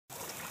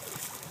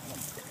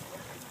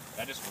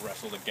I just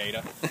wrestled a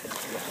gator. Not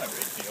a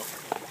big deal.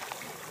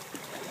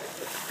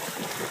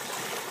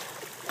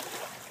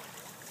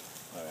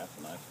 Oh, that's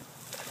nice.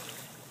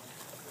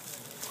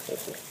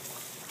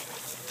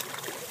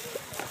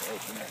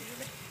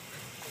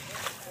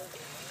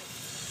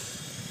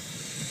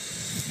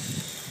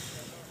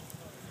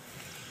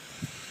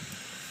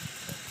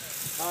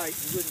 Alright,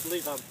 you wouldn't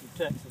believe I'm from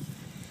Texas.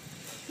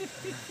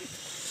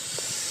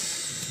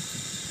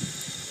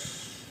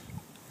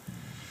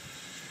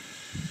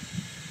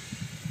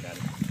 Got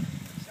it.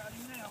 Shot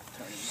him now.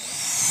 Turn him on.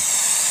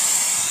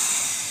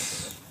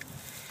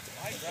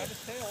 I grab his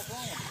tail,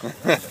 wrong.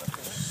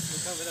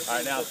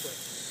 Alright, now,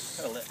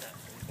 kind of let that.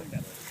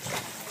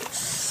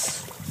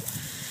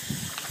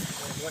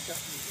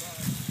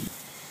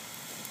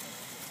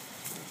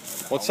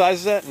 What size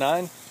is that?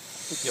 9? I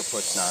think you'll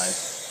push 9.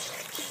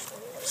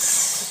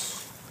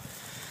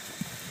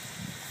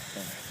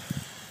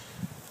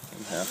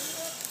 Yeah.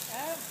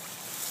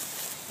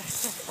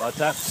 What's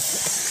that?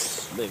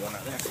 Big one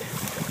out there.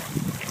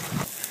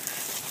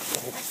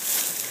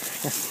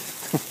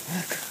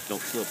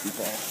 Don't slip and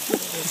fall.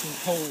 There's some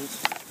holes.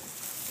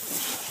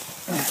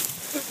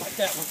 Like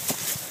that one.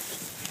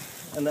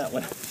 And that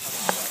one.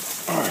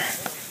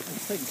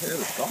 He's taking care of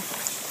the stuff.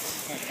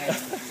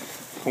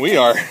 We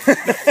are.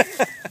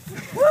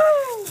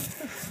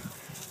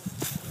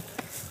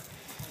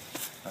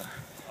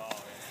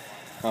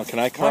 Oh, can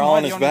I crawl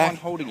on his back?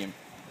 Holding him.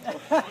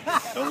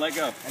 Don't let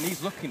go. And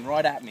he's looking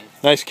right at me.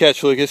 Nice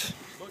catch, Lucas.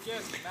 Look,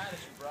 yes, he's mad at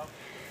you, bro.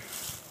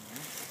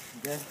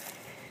 Okay.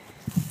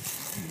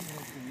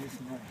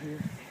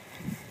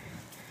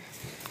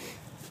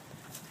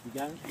 You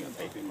got it? You got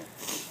baby in there.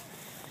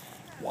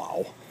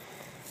 Wow.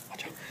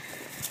 Watch out.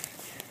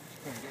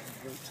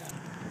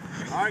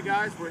 Alright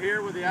guys, we're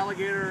here with the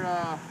Alligator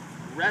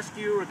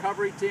Rescue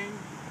Recovery Team.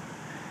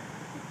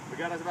 We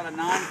got us about a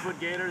 9-foot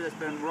gator that's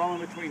been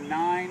roaming between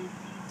 9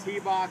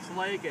 T-Box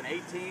Lake and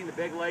 18, the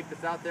big lake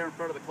that's out there in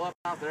front of the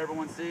clubhouse that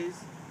everyone sees.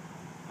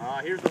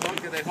 Here's the hook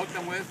that they hooked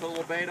them with, put a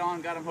little bait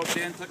on, got them hooked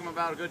in, took them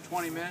about a good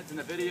 20 minutes. In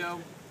the video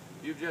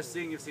you've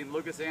seen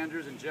Lucas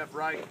Andrews and Jeff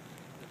Wright,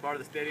 as part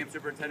of the stadium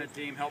superintendent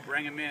team, help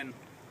bring him in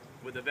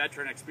with the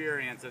veteran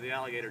experience of the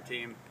Alligator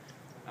team.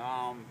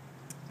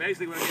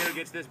 Basically, when a gator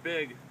gets this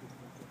big,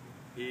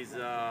 he's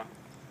a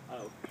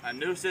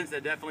nuisance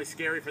that's definitely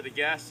scary for the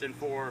guests and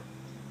for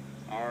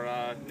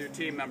our new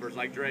team members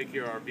like Drake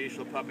here, our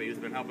Vizsla puppy, who's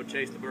been helping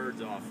chase the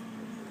birds off.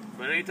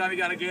 But anytime you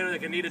got a gator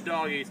that can need a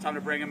doggy, it's time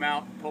to bring him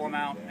out, pull him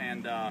out,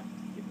 and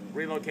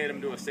relocate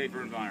him to a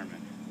safer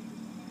environment.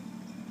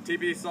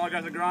 TPD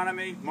Sawgrass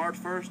Agronomy, March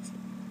 1st,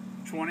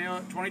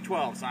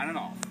 2012, signing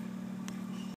off.